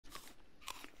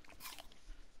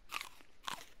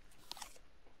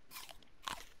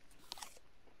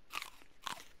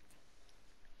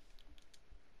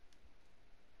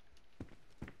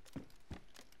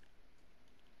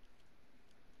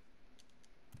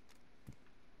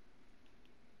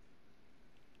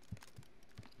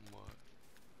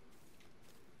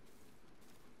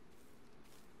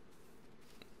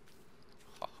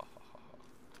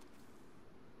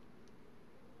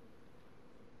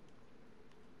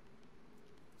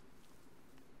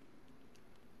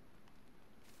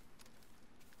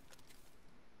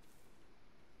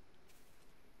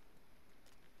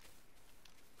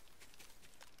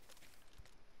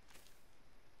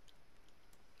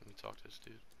this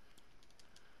dude.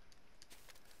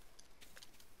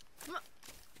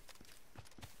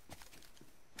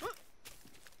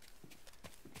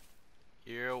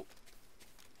 Yo.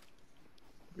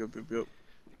 Yup, yup, yup.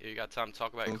 Yeah, you got time to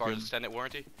talk about your car's extended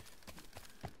warranty?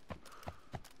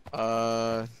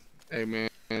 Hey man,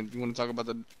 you want to talk about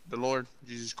the Lord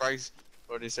Jesus Christ,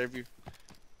 Lord and Savior?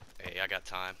 Hey, I got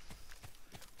time.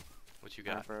 What you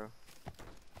got? Bro.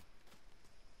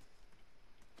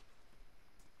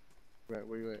 Right,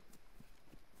 where you at?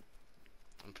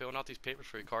 I'm filling out these papers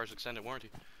for your car's extended warranty.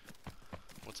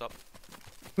 What's up?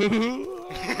 Come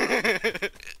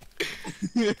here.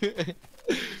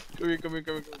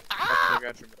 I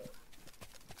got you, bro.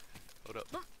 Hold up.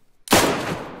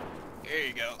 There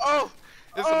you go. Oh!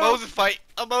 It's a Moses fight.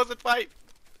 A Moses fight.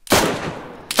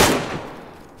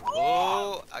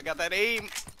 Oh, I got that aim.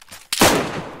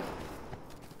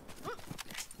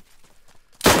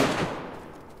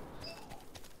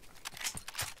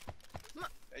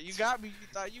 You got me. You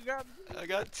thought you got me. I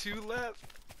got 2 left.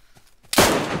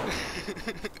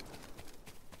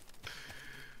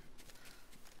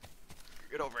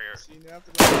 Get over here. See, now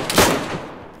after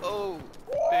Oh,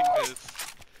 big miss.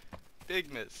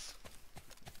 Big miss.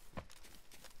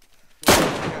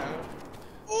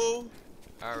 Oh!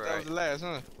 All That right. was the last,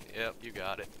 huh? Yep, you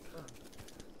got it.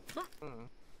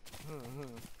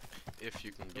 If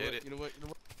you can get it. You know what,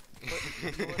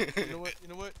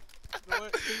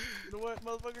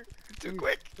 motherfucker? Too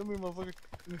quick. Come here, motherfucker.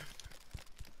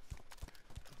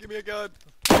 Give me a gun.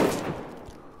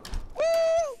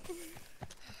 Woo!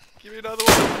 Give me another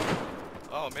one.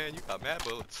 Oh man, you got mad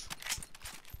bullets.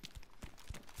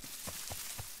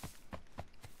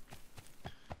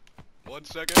 One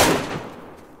second.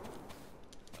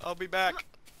 I'll be back.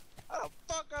 How the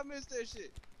fuck I missed that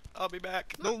shit? I'll be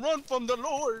back. Don't run from the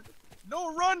Lord.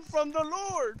 Don't run from the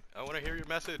Lord. I want to hear your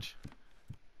message.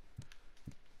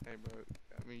 Hey, bro.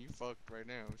 I mean, you fucked right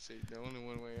now. Shit, the only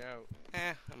one way out.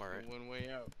 I'm alright. One way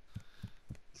out.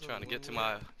 Trying to get to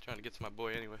my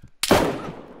boy anyway.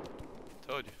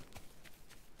 Told you.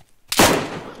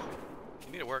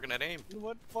 You need to work on that aim. You know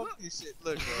what? Fuck this shit.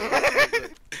 Look, bro.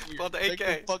 Look. Pull the Take AK.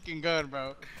 the fucking gun,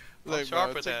 bro. Look,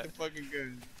 sharp bro. with Take that. the fucking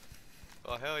gun.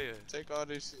 Oh hell yeah. Take all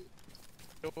this shit.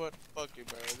 You know what? Fuck it,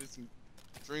 bro. There's some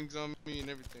drinks on me and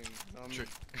everything. You know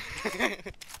what I mean?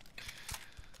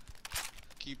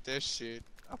 Keep that shit.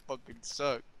 I fucking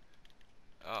suck.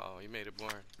 Uh oh, you made it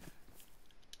born.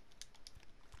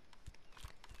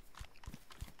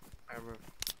 Alright,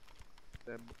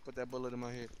 bro. Put that bullet in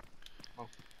my head. Oh.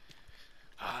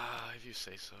 Ah, if you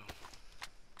say so.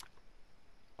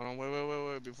 Hold on,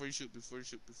 wait. Before you shoot.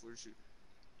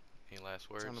 Any last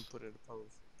words? I'm trying to put it in a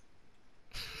pose.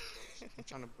 I'm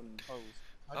trying to put it in a pose.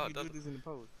 How Oh, do you do this in a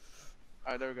pose?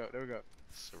 Alright, there we go.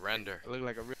 Surrender. I look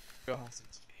like a real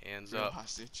hostage. Hands Real up.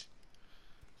 hostage.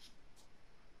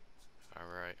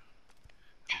 Alright.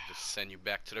 I'll just send you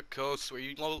back to the coast where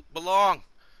you belong.